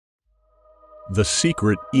The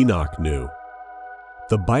secret Enoch knew.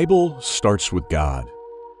 The Bible starts with God.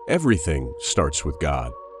 Everything starts with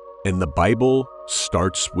God. And the Bible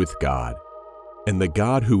starts with God. And the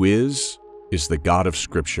God who is the God of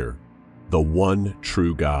Scripture, the one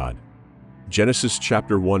true God. Genesis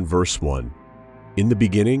chapter 1, verse 1. In the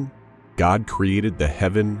beginning, God created the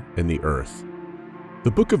heaven and the earth.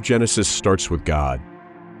 The book of Genesis starts with God.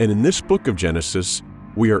 And in this book of Genesis,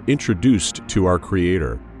 we are introduced to our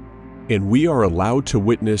Creator. And we are allowed to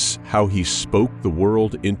witness how He spoke the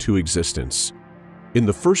world into existence. In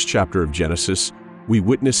the first chapter of Genesis, we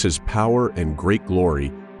witness His power and great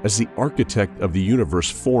glory as the architect of the universe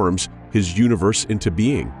forms His universe into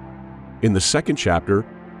being. In the second chapter,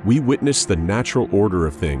 we witness the natural order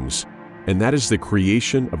of things, and that is the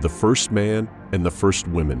creation of the first man and the first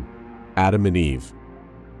women, Adam and Eve.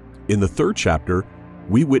 In the third chapter,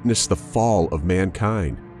 we witness the fall of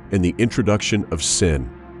mankind and the introduction of sin.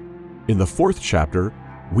 In the fourth chapter,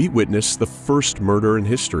 we witness the first murder in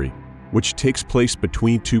history, which takes place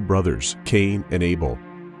between two brothers, Cain and Abel.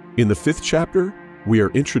 In the fifth chapter, we are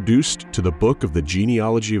introduced to the book of the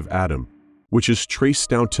genealogy of Adam, which is traced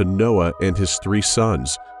down to Noah and his three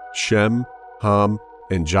sons, Shem, Ham,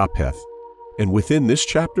 and Japheth. And within this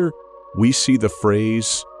chapter, we see the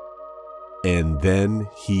phrase, "And then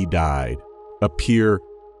he died," appear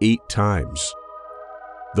 8 times.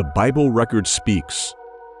 The Bible record speaks.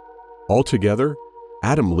 Altogether,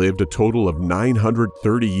 Adam lived a total of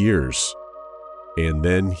 930 years, and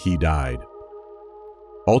then he died.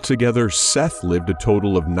 Altogether, Seth lived a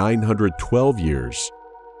total of 912 years,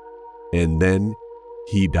 and then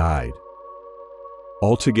he died.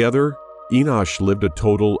 Altogether, Enoch lived a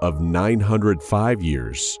total of 905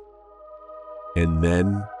 years, and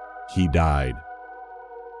then he died.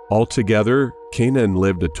 Altogether, Canaan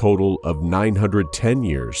lived a total of 910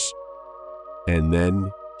 years, and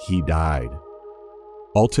then he died.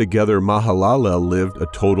 Altogether, Mahalalel lived a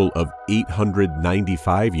total of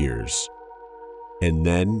 895 years, and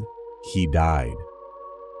then he died.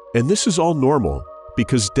 And this is all normal,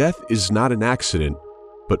 because death is not an accident,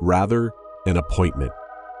 but rather an appointment.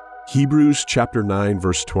 Hebrews chapter 9,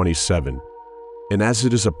 verse 27. And as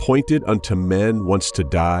it is appointed unto men once to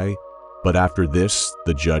die, but after this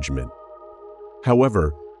the judgment.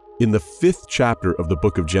 However, in the 5th chapter of the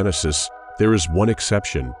book of Genesis, there is one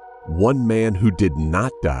exception, one man who did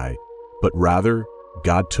not die, but rather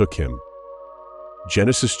God took him.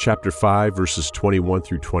 Genesis chapter 5, verses 21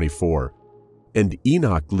 through 24. And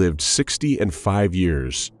Enoch lived 65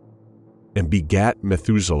 years, and begat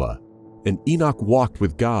Methuselah. And Enoch walked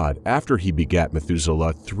with God after he begat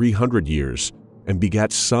Methuselah 300 years, and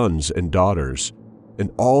begat sons and daughters.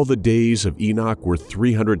 And all the days of Enoch were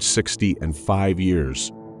 365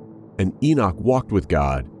 years. And Enoch walked with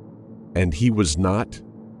God, and he was not,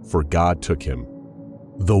 for God took him.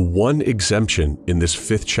 The one exemption in this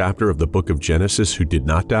 5th chapter of the book of Genesis who did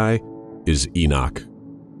not die is Enoch.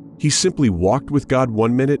 He simply walked with God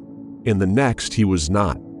one minute, and the next he was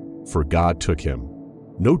not, for God took him.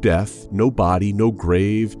 No death, no body, no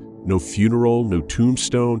grave, no funeral, no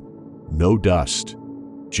tombstone, no dust,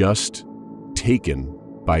 just taken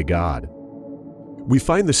by God. We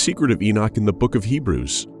find the secret of Enoch in the book of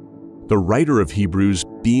Hebrews. The writer of Hebrews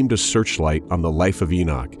beamed a searchlight on the life of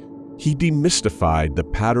Enoch. He demystified the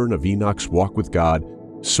pattern of Enoch's walk with God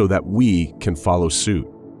so that we can follow suit.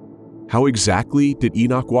 How exactly did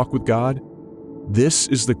Enoch walk with God? This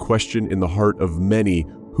is the question in the heart of many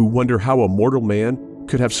who wonder how a mortal man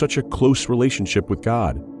could have such a close relationship with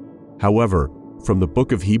God. However, from the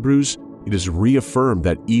book of Hebrews, it is reaffirmed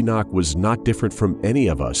that Enoch was not different from any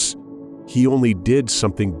of us. He only did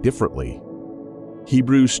something differently.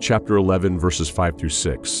 Hebrews chapter 11, verses 5 through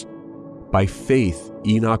 6. By faith,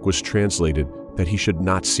 Enoch was translated that he should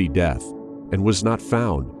not see death, and was not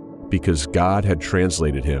found, because God had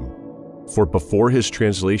translated him. For before his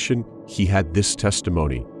translation, he had this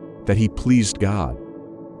testimony, that he pleased God.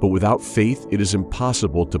 But without faith it is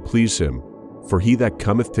impossible to please him, for he that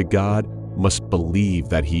cometh to God must believe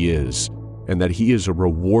that he is, and that he is a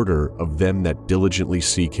rewarder of them that diligently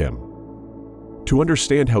seek him. To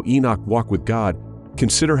understand how Enoch walked with God,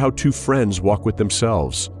 consider how 2 friends walk with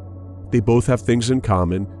themselves. They both have things in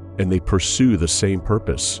common, and they pursue the same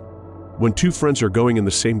purpose. When 2 friends are going in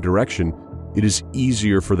the same direction, it is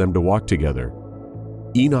easier for them to walk together.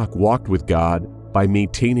 Enoch walked with God by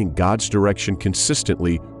maintaining God's direction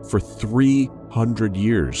consistently for 300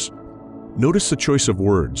 years. Notice the choice of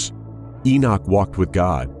words. Enoch walked with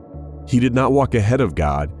God. He did not walk ahead of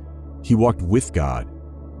God, he walked with God.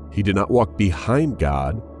 He did not walk behind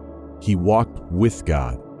God, he walked with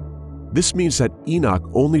God. This means that Enoch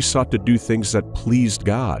only sought to do things that pleased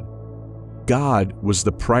God. God was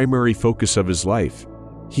the primary focus of his life.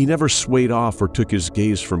 He never swayed off or took his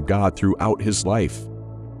gaze from God throughout his life.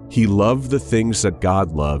 He loved the things that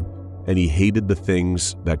God loved, and he hated the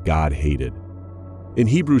things that God hated. In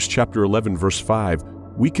Hebrews chapter 11, verse 5,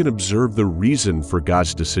 we can observe the reason for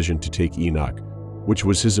God's decision to take Enoch, which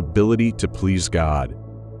was his ability to please God.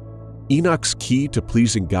 Enoch's key to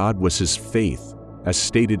pleasing God was his faith, as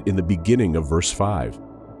stated in the beginning of verse 5.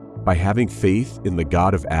 By having faith in the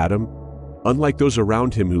God of Adam, unlike those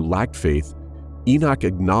around him who lacked faith, Enoch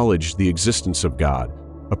acknowledged the existence of God,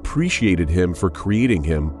 appreciated him for creating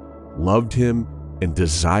him, loved him, and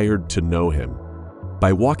desired to know him.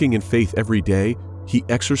 By walking in faith every day, he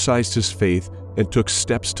exercised his faith and took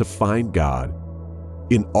steps to find God.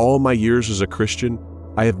 In all my years as a Christian,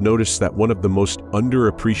 I have noticed that one of the most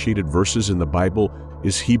underappreciated verses in the Bible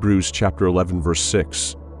is Hebrews chapter 11, verse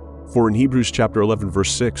 6. For in Hebrews chapter 11,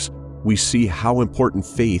 verse 6, we see how important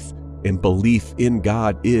faith and belief in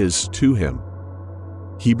God is to him.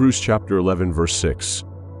 Hebrews chapter 11, verse 6.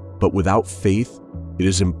 But without faith, it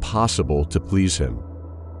is impossible to please him.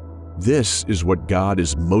 This is what God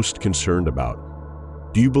is most concerned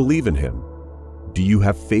about. Do you believe in him? Do you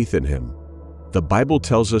have faith in him? The Bible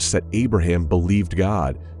tells us that Abraham believed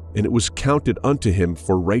God, and it was counted unto him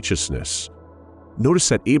for righteousness. Notice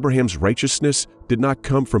that Abraham's righteousness did not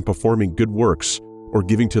come from performing good works or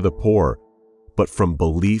giving to the poor, but from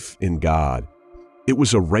belief in God. It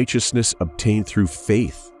was a righteousness obtained through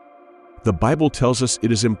faith. The Bible tells us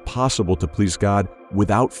it is impossible to please God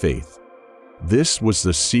without faith. This was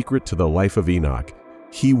the secret to the life of Enoch.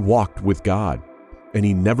 He walked with God, and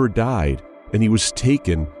he never died, and he was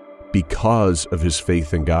taken because of his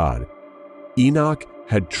faith in God. Enoch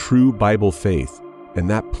had true Bible faith, and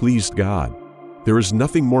that pleased God. There is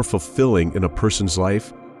nothing more fulfilling in a person's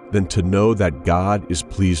life than to know that God is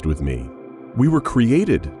pleased with me. We were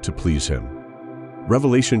created to please him.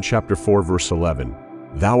 Revelation chapter 4, verse 11.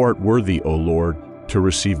 Thou art worthy, O Lord, to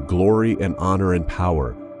receive glory and honor and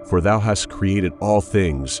power, for thou hast created all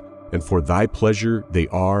things, and for thy pleasure they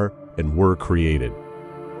are and were created.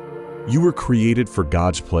 You were created for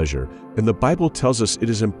God's pleasure, and the Bible tells us it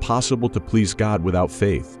is impossible to please God without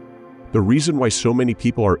faith. The reason why so many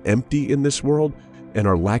people are empty in this world and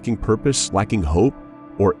are lacking purpose, lacking hope,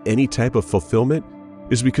 or any type of fulfillment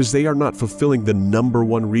is because they are not fulfilling the number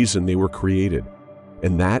one reason they were created,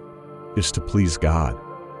 and that is to please God.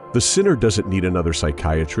 The sinner doesn't need another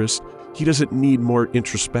psychiatrist. He doesn't need more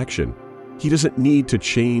introspection. He doesn't need to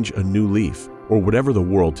change a new leaf or whatever the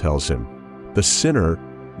world tells him. The sinner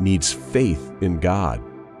needs faith in God.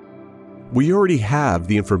 We already have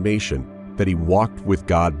the information that he walked with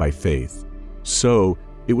God by faith. So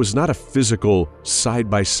it was not a physical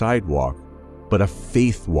side-by-side walk, but a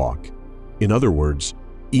faith walk. In other words,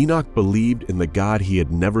 Enoch believed in the God he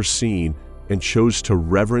had never seen and chose to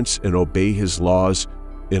reverence and obey his laws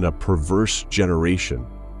in a perverse generation.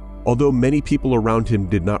 Although many people around him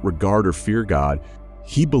did not regard or fear God,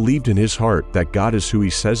 he believed in his heart that God is who he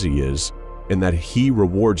says he is, and that he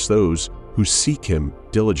rewards those who seek him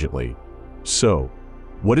diligently. So,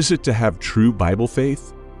 what is it to have true Bible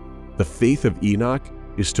faith? The faith of Enoch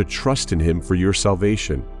is to trust in him for your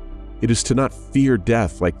salvation. It is to not fear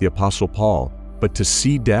death like the Apostle Paul, but to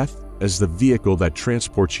see death as the vehicle that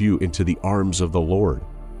transports you into the arms of the Lord.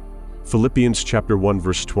 Philippians chapter 1,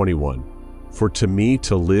 verse 21. For to me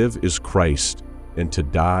to live is Christ, and to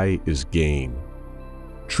die is gain.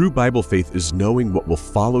 True Bible faith is knowing what will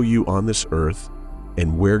follow you on this earth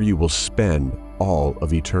and where you will spend all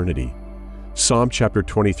of eternity. Psalm chapter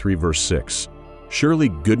 23, verse 6. Surely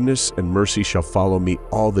goodness and mercy shall follow me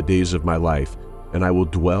all the days of my life, and I will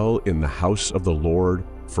dwell in the house of the Lord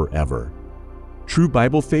forever. True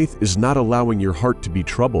Bible faith is not allowing your heart to be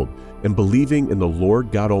troubled and believing in the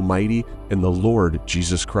Lord God Almighty and the Lord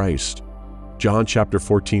Jesus Christ. John chapter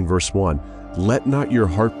 14, verse 1. Let not your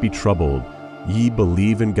heart be troubled. Ye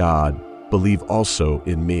believe in God, believe also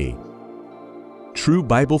in me. True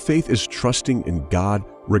Bible faith is trusting in God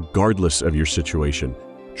regardless of your situation.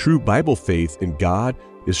 True Bible faith in God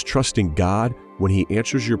is trusting God when He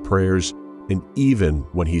answers your prayers and even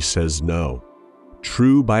when He says no.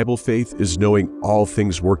 True Bible faith is knowing all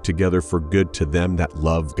things work together for good to them that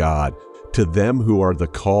love God, to them who are the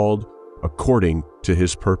called according to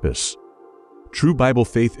His purpose. True Bible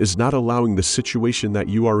faith is not allowing the situation that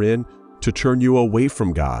you are in to turn you away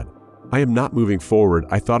from God. I am not moving forward.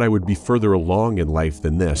 I thought I would be further along in life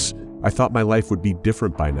than this. I thought my life would be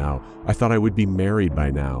different by now. I thought I would be married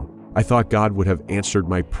by now. I thought God would have answered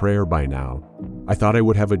my prayer by now. I thought I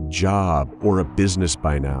would have a job or a business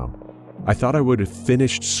by now. I thought I would have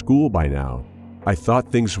finished school by now. I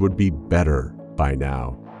thought things would be better by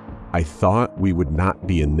now. I thought we would not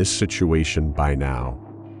be in this situation by now.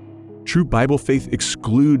 True Bible faith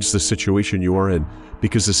excludes the situation you are in,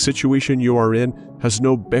 because the situation you are in has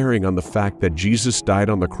no bearing on the fact that Jesus died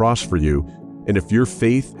on the cross for you, and if your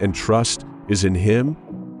faith and trust is in Him,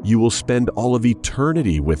 you will spend all of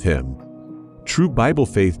eternity with Him. True Bible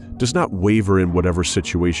faith does not waver in whatever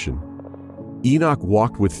situation. Enoch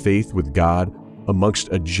walked with faith with God amongst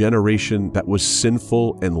a generation that was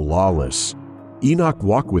sinful and lawless. Enoch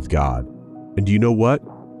walked with God, and do you know what?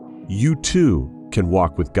 You too can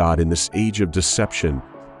walk with God in this age of deception,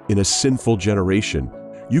 in a sinful generation.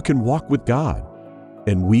 You can walk with God.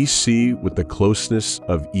 And we see with the closeness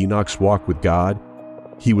of Enoch's walk with God,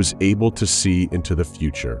 he was able to see into the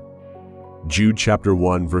future. Jude chapter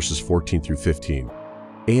 1, verses 14 through 15.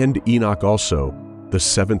 And Enoch also, the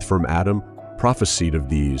seventh from Adam, prophesied of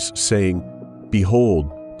these, saying,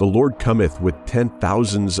 Behold, the Lord cometh with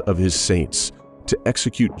 10,000s of his saints, to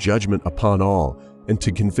execute judgment upon all, and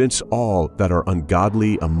to convince all that are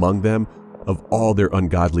ungodly among them of all their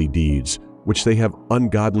ungodly deeds, which they have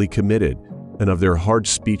ungodly committed, and of their hard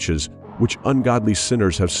speeches, which ungodly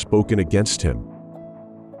sinners have spoken against him.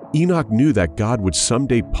 Enoch knew that God would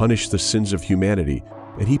someday punish the sins of humanity,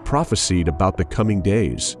 and he prophesied about the coming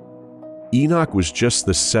days. Enoch was just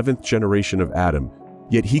the seventh generation of Adam,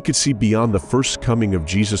 yet he could see beyond the first coming of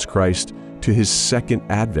Jesus Christ to his second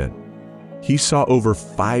advent. He saw over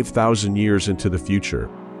 5,000 years into the future.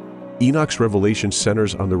 Enoch's revelation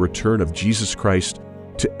centers on the return of Jesus Christ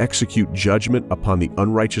to execute judgment upon the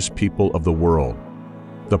unrighteous people of the world.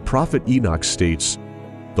 The prophet Enoch states,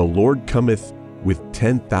 The Lord cometh with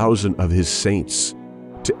 10,000 of his saints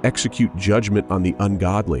to execute judgment on the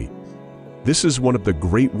ungodly. This is one of the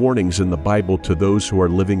great warnings in the Bible to those who are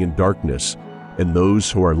living in darkness and those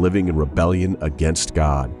who are living in rebellion against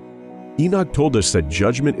God. Enoch told us that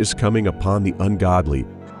judgment is coming upon the ungodly,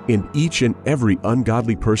 and each and every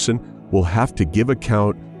ungodly person will have to give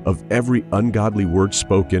account of every ungodly word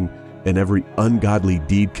spoken and every ungodly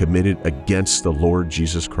deed committed against the Lord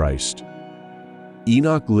Jesus Christ.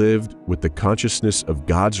 Enoch lived with the consciousness of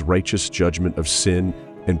God's righteous judgment of sin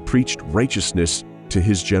and preached righteousness to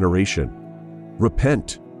his generation.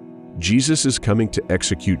 Repent. Jesus is coming to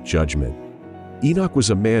execute judgment. Enoch was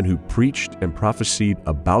a man who preached and prophesied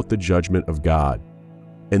about the judgment of God.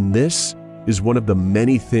 And this is one of the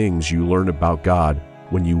many things you learn about God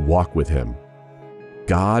when you walk with Him.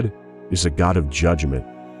 God is a God of judgment,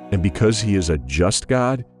 and because He is a just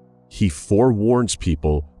God, He forewarns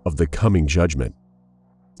people of the coming judgment.